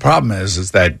 Well, the problem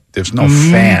is that there's no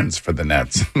fans for the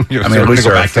Nets. I mean, at least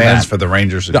there are fans for the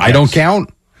Rangers. And I don't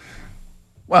count.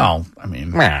 Well, I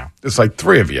mean, it's like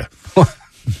three of you.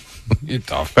 You're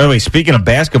tough. By the way, speaking of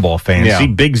basketball fans, Yeah. see,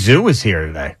 Big Zoo is here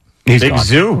today. He's Big gone.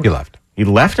 Zoo. He left. He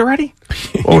left already?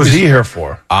 What was he here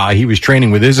for? He was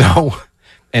training with Izzo,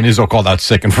 and Izzo called out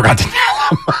sick and forgot to tell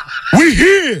him. We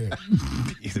here!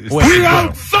 We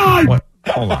outside! What?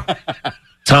 Hold on.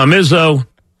 Tom Izzo.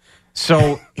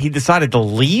 So he decided to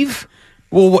leave?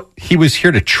 Well, he was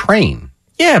here to train.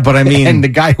 Yeah, but I mean... And the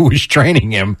guy who was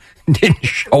training him didn't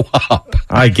show up.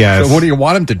 I guess. So what do you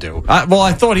want him to do?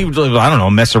 I thought he would, I don't know,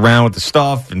 mess around with the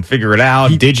stuff and figure it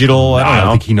out, digital, I don't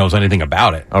know. think he knows anything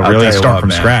about it. Oh, really? I'll tell you Start what, from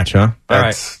man. scratch, huh?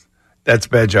 That's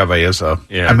bad job by Izzo.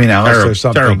 Yeah. I mean, unless there's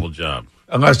something... Terrible job.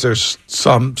 Unless there's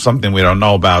something we don't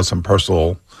know about, some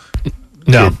personal...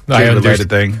 No,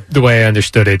 related thing. The way I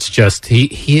understood it, it's just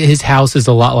his house is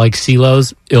a lot like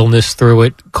CeeLo's. Illness through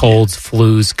it, colds,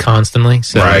 flus constantly.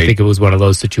 So I Right. think it was one of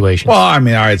those situations. Well, I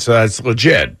mean, all right, so that's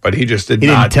legit, but he just He did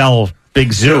not didn't tell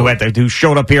Big Zoo who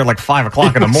showed up here like 5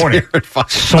 o'clock in the morning,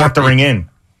 sauntering in.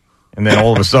 And then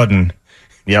all of a sudden,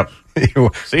 yep.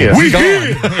 See ya. We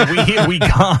gone. We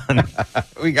gone.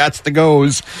 We got the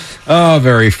goes. Oh,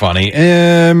 very funny.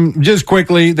 Just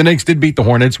quickly, the Knicks did beat the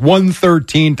Hornets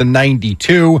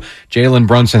 113-92. Jalen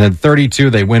Brunson had 32.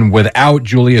 They win without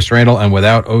Julius Randle and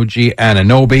without OG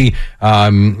Anunoby.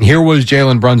 Here was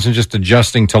Jalen Brunson just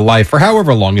adjusting to life for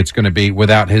however long it's going to be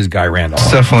without his guy Randle.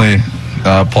 It's definitely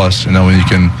plus, when you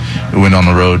can win on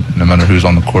the road, no matter who's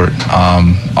on the court.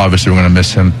 Obviously, we're going to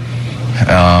miss him.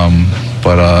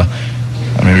 But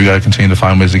we got to continue to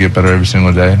find ways to get better every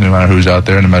single day, no matter who's out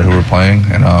there, no matter who we're playing,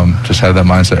 and just have that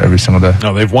mindset every single day.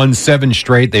 No, they've won 7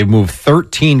 straight. They've moved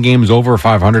 13 games over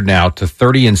 500 now to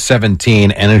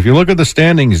 30-17. And if you look at the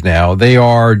standings now, they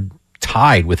are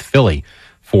tied with Philly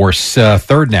for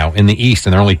third now in the East,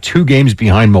 and they're only 2 games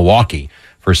behind Milwaukee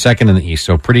for second in the East.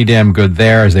 So pretty damn good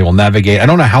there as they will navigate. I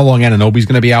don't know how long Anunoby's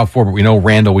going to be out for, but we know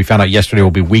Randall, we found out yesterday, will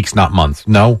be weeks, not months.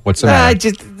 No? What's the matter?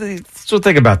 It's So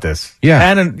think about this.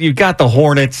 Yeah. And you've got the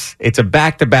Hornets. It's a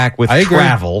back-to-back with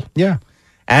travel. Yeah.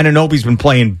 Anunoby's been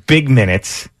playing big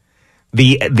minutes.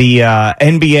 The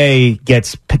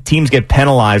NBA teams get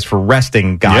penalized for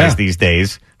resting guys these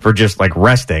days, for just like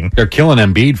resting. They're killing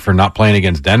Embiid for not playing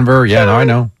against Denver. Yeah, no, I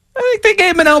know. I think they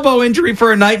gave him an elbow injury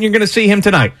for a night, and you're going to see him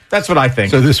tonight. That's what I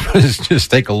think. So this was just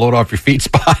take a load off your feet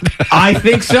spot. I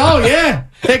think so, yeah.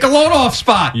 Take a load off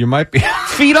spot. You might be.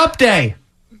 Feet up day.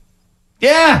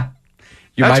 Yeah.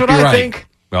 That's what be I right. think.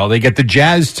 Well, they get the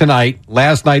Jazz tonight.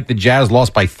 Last night, the Jazz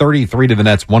lost by 33 to the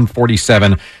Nets,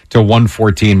 147 to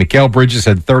 114. Mikal Bridges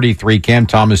had 33. Cam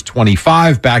Thomas,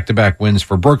 25. Back-to-back wins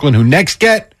for Brooklyn, who next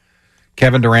get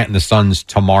Kevin Durant and the Suns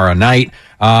tomorrow night.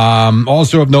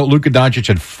 Also of note, Luka Doncic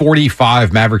had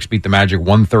 45. Mavericks beat the Magic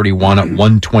 131 at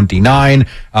 129.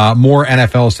 More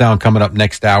NFL sound coming up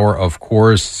next hour, of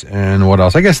course. And what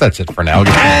else? I guess that's it for now.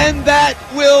 And that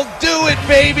will do it,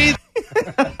 baby.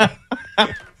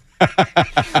 All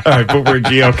right, Boomer and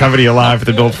Gio coming to you live at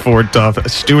the Built Ford Tough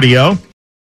studio.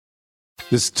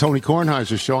 This is Tony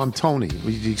Kornheiser's show. I'm Tony.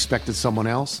 You expected someone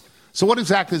else? So what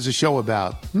exactly is the show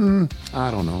about?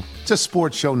 I don't know. It's a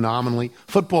sports show nominally.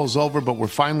 Football's over, but we're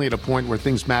finally at a point where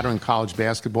things matter in college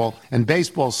basketball, and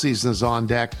baseball season is on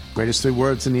deck. Greatest 3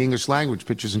 words in the English language,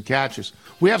 pitchers and catchers.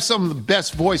 We have some of the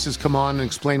best voices come on and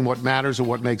explain what matters or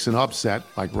what makes an upset,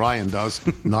 like Ryan does,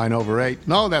 9/8.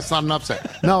 No, that's not an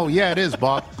upset. No, yeah, it is,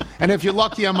 Bob. And if you're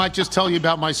lucky, I might just tell you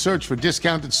about my search for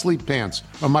discounted sleep pants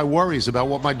or my worries about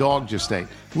what my dog just ate.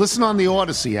 Listen on the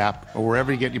Odyssey app or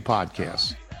wherever you get your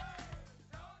podcasts.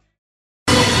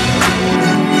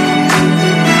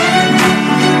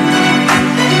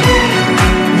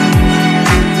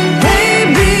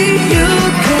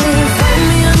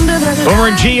 Boomer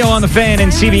and Gio on the Fan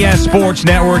and CBS Sports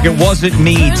Network. It wasn't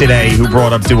me today who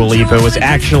brought up Dua Lipa. It was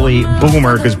actually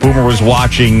Boomer, because Boomer was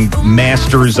watching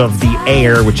Masters of the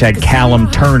Air, which had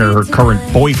Callum Turner, her current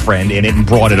boyfriend, in it, and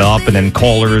brought it up, and then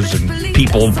callers and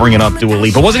people bringing up Dua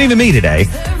Lipa. It wasn't even me today.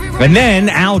 And then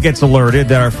Al gets alerted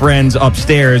that our friends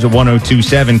upstairs at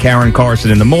 102.7, Karen Carson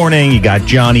in the morning, you got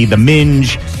Johnny the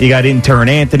Minge, you got intern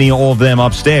Anthony, all of them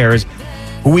upstairs,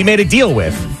 who we made a deal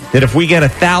with, that if we get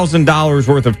 $1,000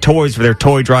 worth of toys for their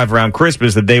toy drive around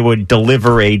Christmas, that they would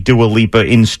deliver a Dua Lipa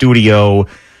in-studio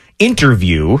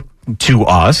interview to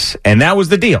us, and that was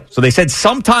the deal. So they said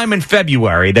sometime in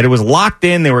February, that it was locked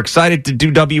in. They were excited to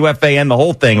do WFAN, the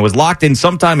whole thing. It was locked in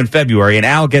sometime in February, and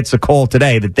Al gets a call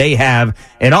today that they have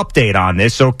an update on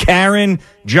this. So Karen,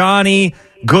 Johnny,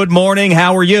 good morning.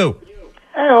 How are you?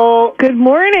 Hello. Good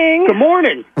morning. Good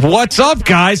morning. What's up,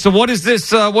 guys? So what is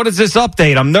this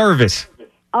update? I'm nervous.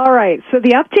 All right. So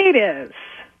the update is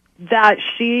that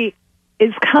she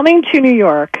is coming to New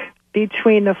York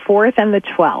between the 4th and the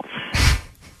 12th.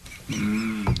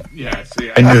 Yeah, see,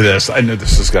 I knew this. I knew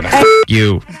this was going to happen.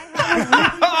 You.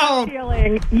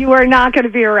 Feeling you are not going to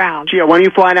be around. Gio, when are you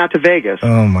flying out to Vegas?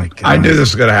 Oh, my God. I knew this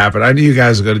was going to happen. I knew you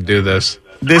guys were going to do this.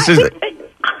 This is...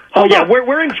 Oh, yeah,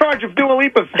 we're in charge of Dua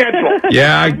Lipa's schedule.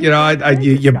 Yeah,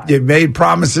 you made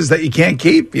promises that you can't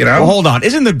keep, Well, hold on.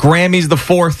 Isn't the Grammys the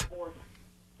 4th?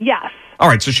 Yes. All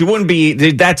right, so she wouldn't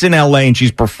be... That's in L.A. and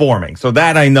she's performing. So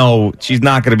that I know she's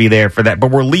not going to be there for that.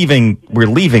 But we're leaving the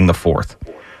 4th.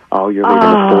 Oh, you're leaving the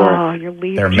 4th. Oh, you're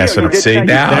leaving. They're messing around. See,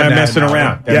 now They're messing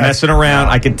around. They're messing around.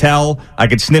 I could tell. I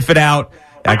could sniff it out.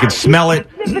 I could smell it.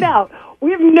 Sniff it out.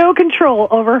 We have no control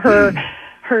over her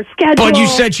schedule. But you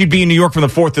said she'd be in New York from the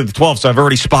 4th to the 12th, so I've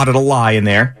already spotted a lie in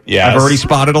there. Yes. I've already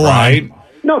spotted a lie.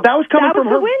 No, that was coming from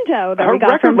the her window that her we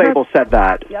got record from her. label said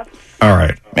that. Yep. All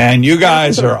right. Man, you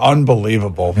guys are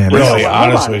unbelievable. Man, really, hold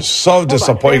honestly. on. So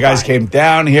disappointed. You guys came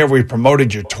down here. We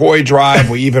promoted your toy drive.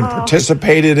 We even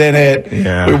participated in it.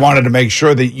 Yeah. We wanted to make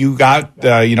sure that you got,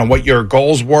 what your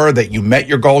goals were, that you met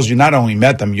your goals. You not only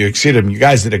met them, you exceeded them. You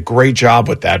guys did a great job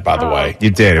with that, by the way. You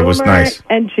did. It was Boomer nice.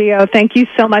 And Gio, thank you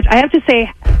so much. I have to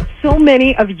say, so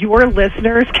many of your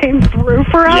listeners came through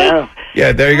for us. Yeah.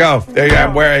 Yeah, there you go. There you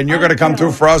go. And you're going to come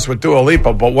through for us with Dua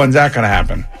Lipa, but when's that going to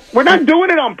happen? We're not doing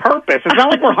it on purpose. It's not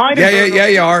like we're hiding. Yeah,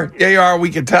 you are. Yeah, you are. We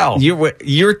can tell.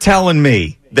 You're telling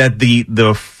me that the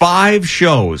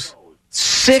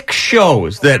 6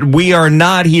 shows that we are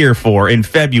not here for in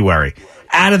February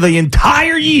out of the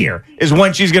entire year is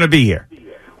when she's going to be here.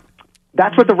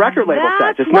 That's what the record label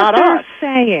says. It's That's not what us.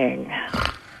 they're saying.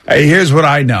 Hey, here's what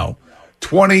I know.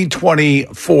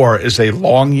 2024 is a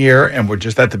long year, and we're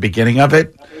just at the beginning of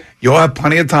it. You'll have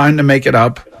plenty of time to make it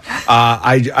up.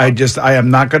 I am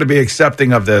not going to be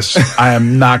accepting of this. I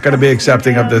am not going to be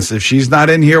accepting of this. If she's not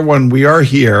in here when we are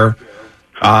here,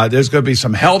 there's going to be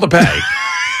some hell to pay.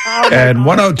 And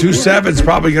 102.7 is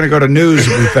probably going to go to news,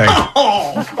 we think.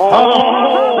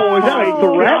 Oh, is that a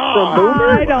threat from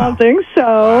I don't think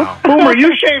so. Boomer,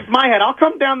 you shaved my head. I'll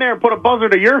come down there and put a buzzer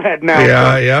to your head now.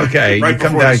 Yeah, okay. Right you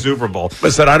come before down. the Super Bowl.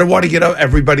 Listen, I don't want to get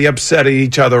everybody upset at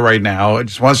each other right now. I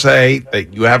just want to say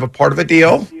that you have a part of a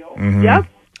deal. Mm-hmm. Yep.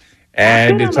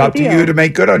 And Good it's on my up to deal. you to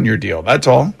make good on your deal. That's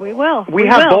all. We will. We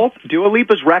have both Dua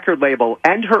Lipa's record label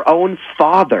and her own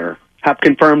father have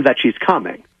confirmed that she's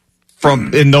coming.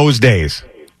 From in those days.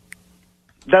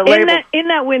 The label. In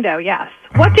that window, yes.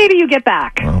 What day do you get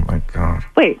back? Oh my God!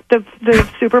 Wait, the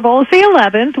Super Bowl is the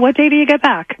 11th. What day do you get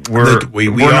back? We're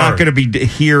not going to be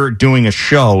here doing a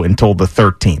show until the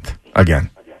 13th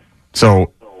again.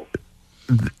 So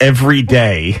every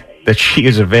day that she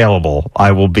is available,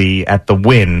 I will be at the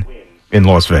Wynn in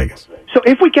Las Vegas. So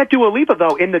if we get Dua Lipa,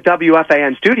 though, in the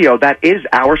WFAN studio, that is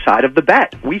our side of the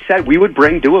bet. We said we would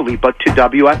bring Dua Lipa to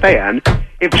WFAN.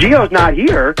 If Gio's not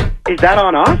here, is that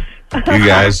on us?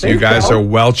 You guys are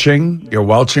welching. You're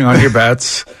welching on your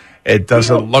bets. It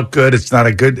doesn't look good. It's not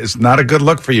a good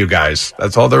look for you guys.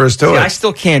 That's all there is to it. I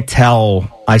still can't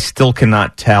tell. I still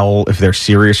cannot tell if they're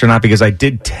serious or not because I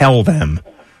did tell them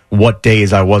what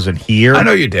days I wasn't here. I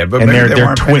know you did, but and maybe they're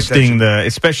weren't paying twisting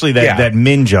especially that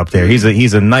Minge up there. He's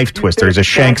a knife twister. He's a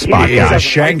shank spot guy. He's a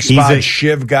shank spot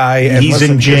shiv guy. And he's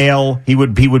in jail. He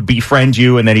would befriend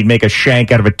you, and then he'd make a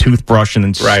shank out of a toothbrush and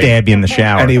then stab you in the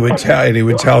shower. And he would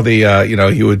tell the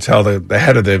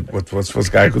head of the what's the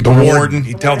guy called? The warden.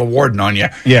 He'd tell the warden on you.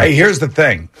 Yeah. Hey, here's the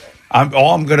thing.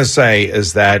 All I'm going to say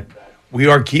is that we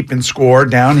are keeping score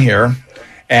down here,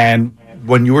 and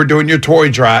when you were doing your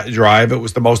toy drive, it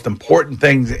was the most important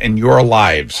thing in your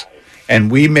lives.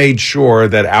 And we made sure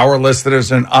that our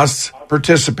listeners and us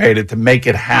participated to make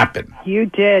it happen. You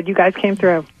did. You guys came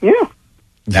through. Yeah.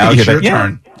 Now it's your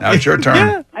turn. Now it's your turn.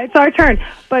 Yeah. It's our turn.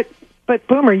 But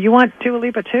Boomer, you want Dua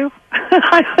Lipa too?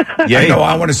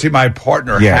 I want to see my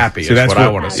partner happy. So that's what I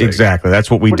want to see. Exactly. That's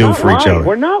what we do for each other.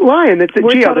 We're not lying. We're Gio,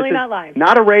 totally this is not lying.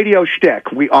 not a radio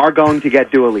shtick. We are going to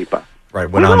get Dua Lipa. Right,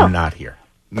 when I'm not here.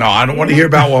 No, I don't want to hear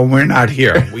about when we're not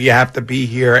here. We have to be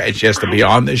here, and she has to be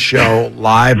on this show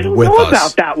live with What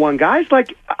us. about that one, guys?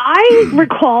 I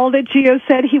recall that Gio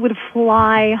said he would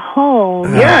fly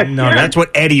home. That's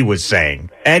what Eddie was saying.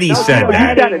 Eddie said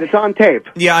that. He said it. It's on tape.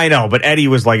 Yeah, I know, but Eddie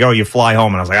was like, "Oh, you fly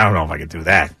home," and I was like, "I don't know if I could do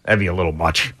that. That'd be a little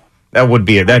much.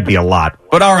 That'd be a lot."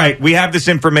 But all right, we have this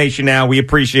information now. We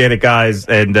appreciate it, guys.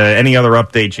 And any other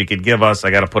updates you could give us, I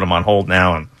got to put them on hold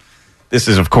now. And this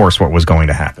is, of course, what was going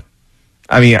to happen.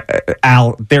 I mean,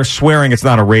 Al, they're swearing it's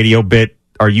not a radio bit.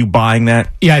 Are you buying that?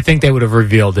 Yeah, I think they would have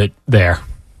revealed it there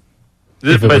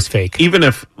if it was fake. Even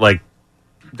if,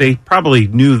 they probably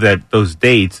knew that those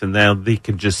dates, and now they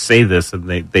can just say this, and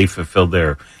they fulfilled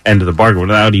their end of the bargain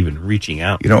without even reaching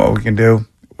out. You know what we can do?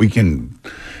 We can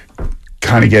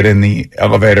kind of get in the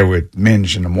elevator with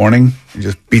Minge in the morning and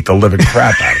just beat the living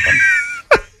crap out of him.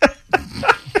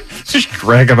 Just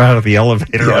drag them out of the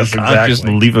elevator. Yes, exactly. Just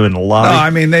leave them in the lobby. No, I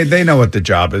mean, they know what the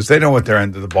job is. They know what their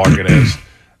end of the bargain is.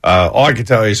 All I can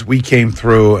tell you is we came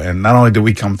through, and not only did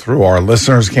we come through, our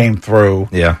listeners came through.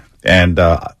 Yeah. And,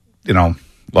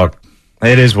 look.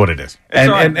 It is what it is.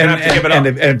 And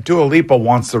if Dua Lipa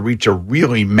wants to reach a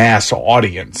really mass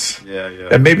audience,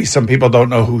 and maybe some people don't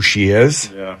know who she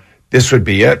is, this would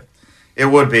be it. It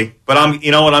would be. But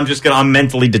I'm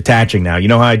mentally detaching now. You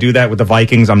know how I do that with the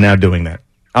Vikings? I'm now doing that.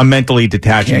 I'm mentally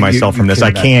detaching myself from this.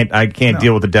 I can't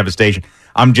deal with the devastation.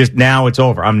 Now it's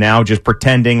over. I'm now just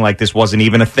pretending like this wasn't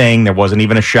even a thing. There wasn't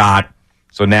even a shot.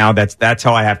 So now that's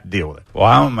how I have to deal with it. Well,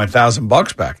 I want my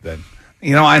 $1,000 back then.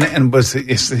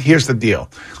 Here's the deal.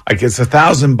 Like, it's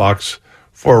 $1,000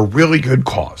 for a really good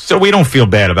cause. So we don't feel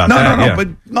bad about that.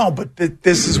 But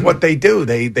this is what they do.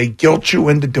 They guilt you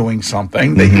into doing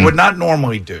something that you would not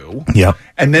normally do. Yep.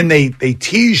 And then they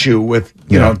tease you with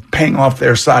paying off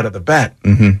their side of the bet.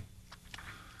 Mm-hmm.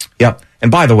 Yep. And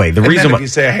by the way, the reason if you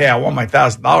say, "Hey, I want my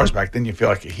 $1,000 back," then you feel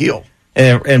like a heel.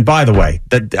 And by the way,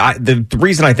 the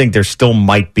reason I think there still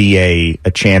might be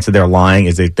a chance that they're lying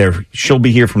is that she'll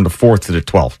be here from the 4th to the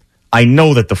 12th. I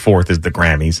know that the 4th is the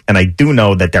Grammys, and I do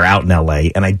know that they're out in L.A.,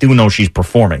 and I do know she's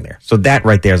performing there. So that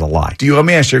right there is a lie. Let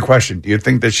me ask you a question. Do you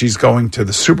think that she's going to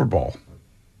the Super Bowl?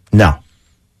 No,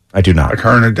 I do not. Like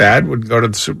her and her dad would go to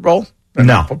the Super Bowl?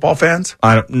 No. Football fans?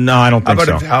 I don't think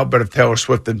so. How about if Taylor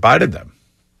Swift invited them?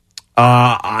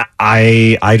 I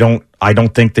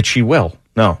don't think that she will.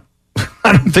 No.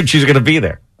 I don't think she's going to be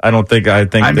there. I think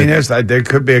there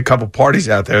could be a couple parties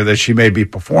out there that she may be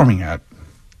performing at.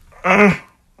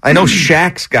 I know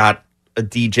Shaq's got a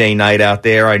DJ night out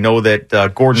there. I know that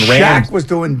Gordon Ramsay... Shaq was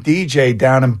doing DJ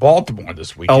down in Baltimore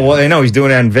this weekend. Oh, well, I know. He's doing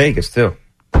that in Vegas, too.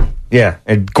 Yeah,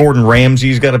 and Gordon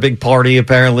Ramsay's got a big party,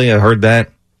 apparently. I heard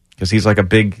that. because he's like a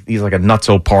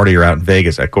nutso partier out in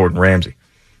Vegas at Gordon Ramsay.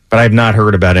 But I have not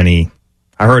heard about any.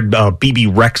 I heard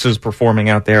BB Rex is performing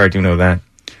out there. I do know that.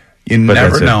 You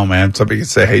never know, man. Somebody could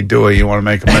say, hey, Dua, you want to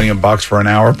make $1 million for an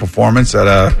hour performance at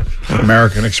a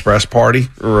American Express party?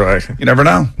 Right. You never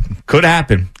know. Could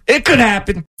happen. It could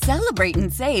happen. Celebrate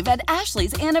and save at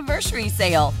Ashley's Anniversary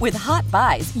Sale. With Hot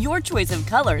Buys, your choice of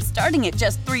colors starting at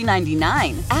just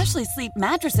 $3.99. Ashley Sleep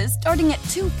mattresses starting at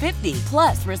 $2.50.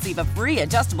 Plus, receive a free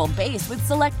adjustable base with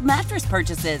select mattress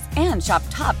purchases. And shop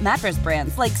top mattress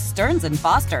brands like Stearns &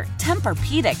 Foster,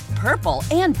 Tempur-Pedic, Purple,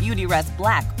 and Beautyrest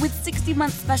Black with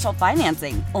 60-month special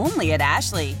financing. Only at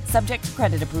Ashley. Subject to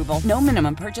credit approval. No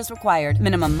minimum purchase required.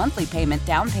 Minimum monthly payment,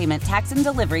 down payment, tax, and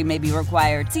delivery may be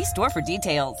required. See store for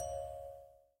details.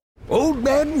 Old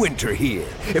Man Winter here.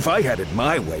 If I had it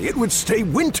my way, it would stay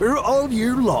winter all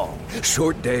year long.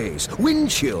 Short days, wind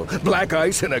chill, black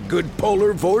ice, and a good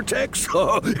polar vortex.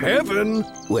 Oh, heaven.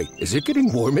 Wait, is it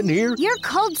getting warm in here? Your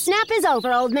cold snap is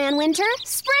over, Old Man Winter.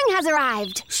 Spring has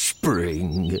arrived.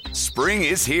 Spring. Spring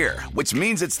is here, which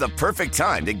means it's the perfect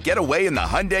time to get away in the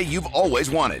Hyundai you've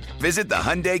always wanted. Visit the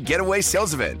Hyundai Getaway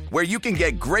Sales Event, where you can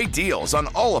get great deals on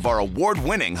all of our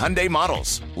award-winning Hyundai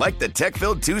models, like the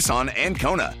tech-filled Tucson and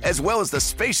Kona, as well as the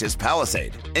spacious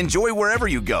Palisade. Enjoy wherever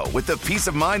you go with the peace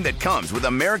of mind that comes with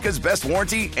America's best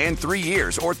warranty and 3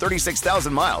 years or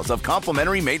 36,000 miles of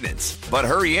complimentary maintenance. But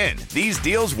hurry in, these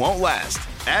deals won't last.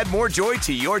 Add more joy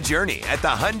to your journey at the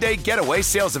Hyundai Getaway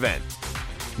Sales Event.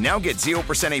 Now get 0%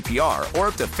 APR or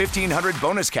up to $1,500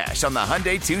 bonus cash on the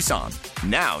Hyundai Tucson.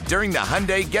 Now, during the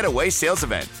Hyundai Getaway Sales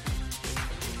Event.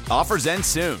 Offers end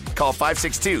soon. Call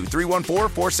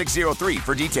 562-314-4603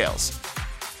 for details.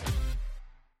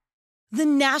 The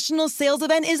national sales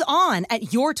event is on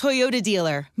at your Toyota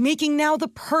dealer, making now the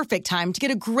perfect time to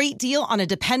get a great deal on a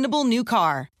dependable new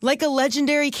car. Like a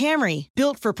legendary Camry,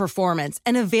 built for performance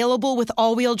and available with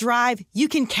all-wheel drive, you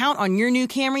can count on your new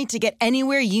Camry to get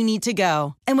anywhere you need to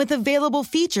go. And with available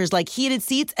features like heated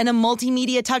seats and a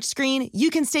multimedia touchscreen,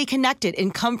 you can stay connected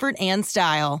in comfort and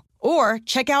style. Or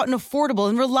check out an affordable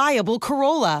and reliable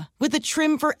Corolla with a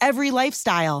trim for every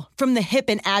lifestyle, from the hip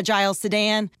and agile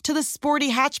sedan to the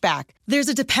sporty hatchback. There's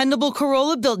a dependable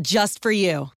Corolla built just for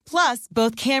you. Plus,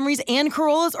 both Camrys and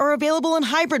Corollas are available in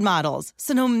hybrid models,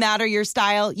 so no matter your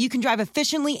style, you can drive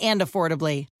efficiently and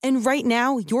affordably. And right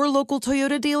now, your local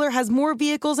Toyota dealer has more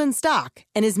vehicles in stock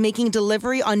and is making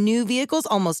delivery on new vehicles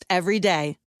almost every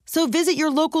day. So visit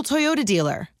your local Toyota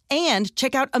dealer. And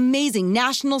check out amazing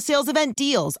national sales event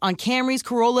deals on Camrys,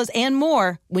 Corollas, and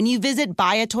more when you visit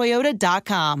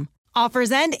buyatoyota.com.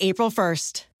 Offers end April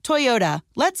 1st. Toyota,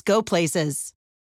 let's go places.